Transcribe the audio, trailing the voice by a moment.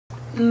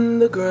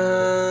The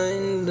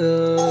grind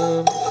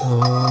of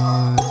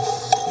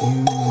course,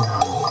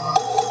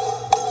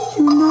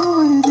 you know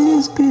what it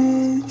is,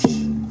 bitch.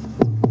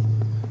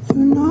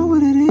 You know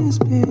what it is,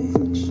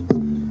 bitch.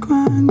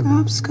 Grind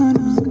up's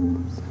gonna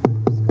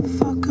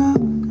fuck up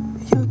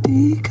your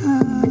D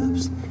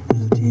cups,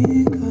 your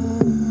D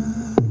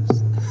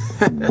cups.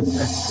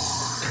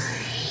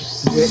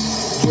 Drip,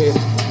 drip,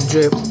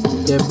 drip.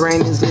 Your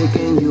brain is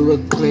leaking, you a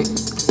click,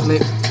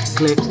 click,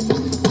 click.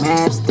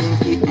 Mad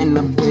stinky and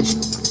a bitch,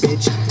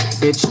 bitch,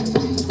 bitch.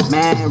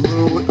 Mad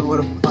rude all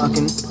the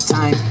fucking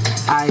time.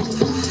 I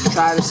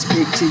try to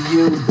speak to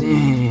you,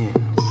 damn.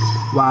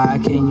 Why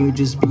can't you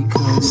just be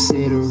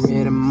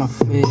considerate of my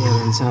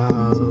feelings,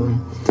 oh?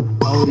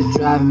 Oh, you're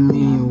driving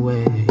me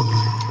away.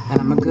 And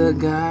I'm a good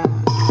guy,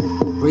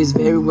 raised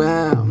very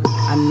well.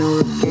 I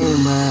know the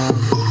game well.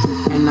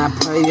 And I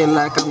play it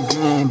like I'm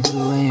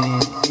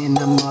gambling in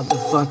the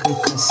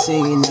motherfucking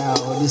casino.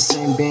 This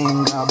ain't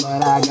bingo,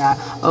 but I got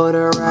all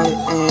the right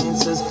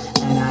answers.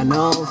 And I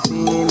know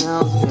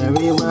females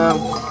very well.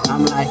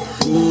 I'm like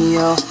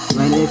Neo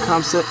when it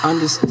comes to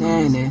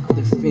understanding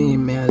the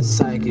female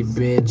psyche,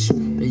 bitch.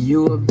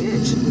 You a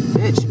bitch,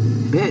 bitch,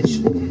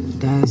 bitch.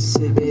 That's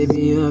it,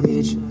 baby, you a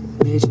bitch,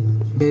 bitch,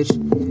 bitch.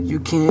 You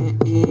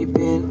can't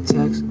even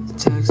text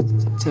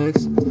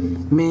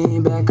me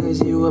back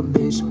cause you a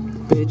bitch,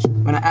 bitch.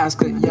 When I ask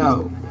her,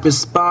 yo,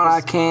 respond,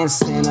 I can't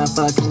send a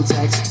fucking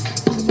text.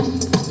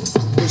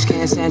 Bitch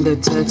can't send a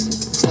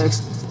text.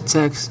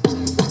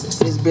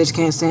 This bitch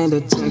can't send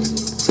a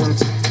text.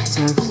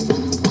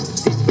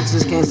 These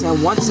bitches can't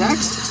send one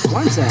text.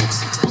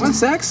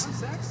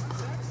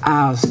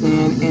 I'll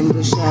stand in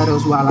the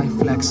shadows while I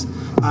flex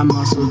my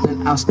muscles,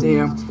 then I'll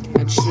stare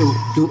at you,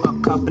 do a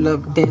couple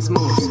of dance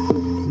moves,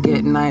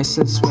 get nice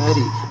and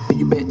sweaty, but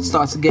you better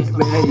start to get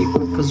ready,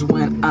 cause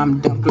when I'm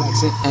done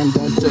flexing and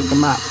done took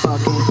my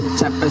fucking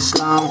chopper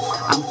slong,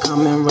 I'm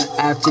coming right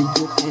after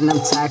you and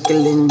I'm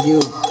tackling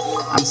you.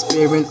 I'm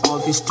spearing all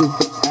these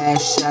stupid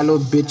ass shallow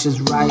bitches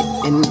right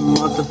in the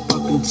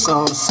motherfucking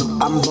soul. So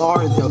I'm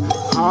bored though,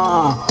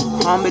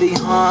 hummity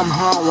hum.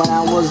 When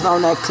I was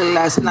on that clip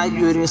last night,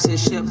 you didn't say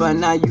shit, but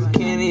now you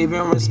can't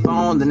even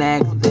respond the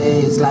next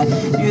day. It's like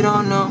you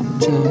don't know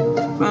shit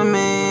from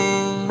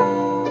me,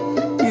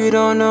 you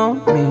don't know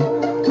me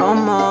no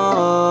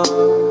more,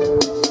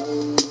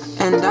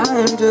 and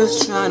I'm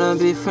just tryna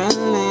be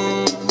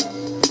friendly.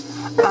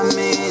 I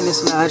mean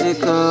it's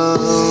logical.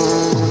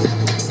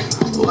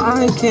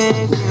 Why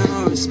can't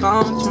you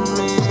respond to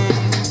me?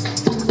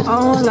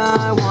 All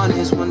I want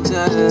is one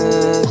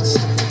text.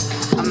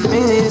 I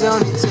mean it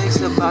only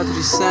takes about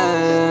 3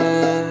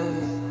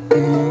 seconds,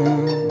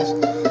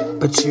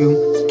 but you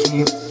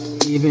can't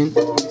even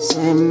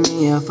send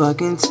me a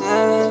fucking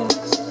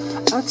text.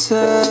 A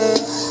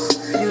text,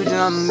 you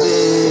dumb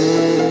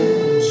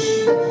bitch.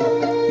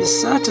 You're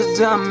such a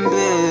dumb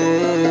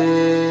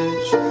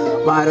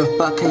bitch. Why the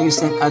fuck can you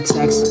send a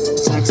text?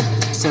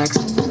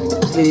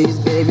 Please,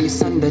 baby,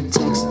 send a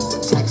text.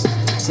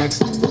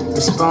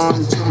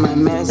 Respond to my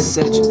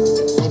message.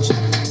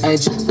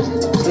 Edge.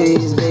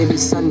 Please, baby,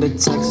 send a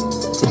text.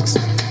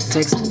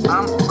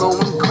 I'm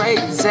going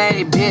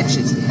crazy,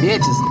 bitches.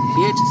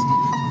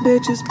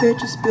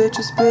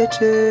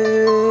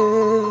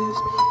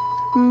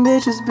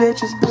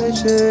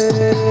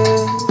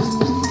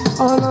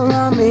 All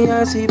around me,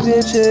 I see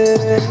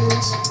bitches.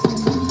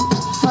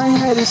 My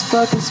head is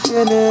fucking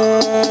spinning.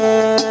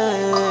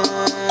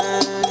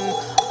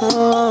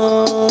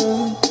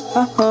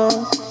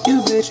 You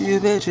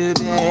bitch.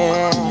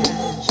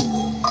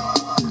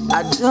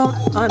 I don't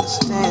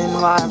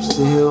understand why I'm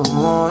still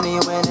horny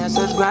when there's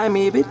such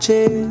grimy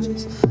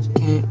bitches.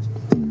 Can't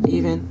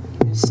even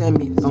send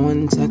me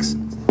one text.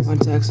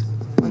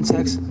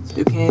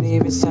 You can't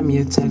even send me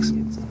a text.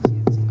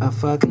 A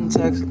fucking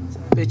text.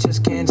 Bitches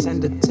can't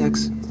send a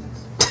text.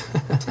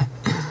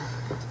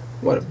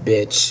 What a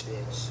bitch.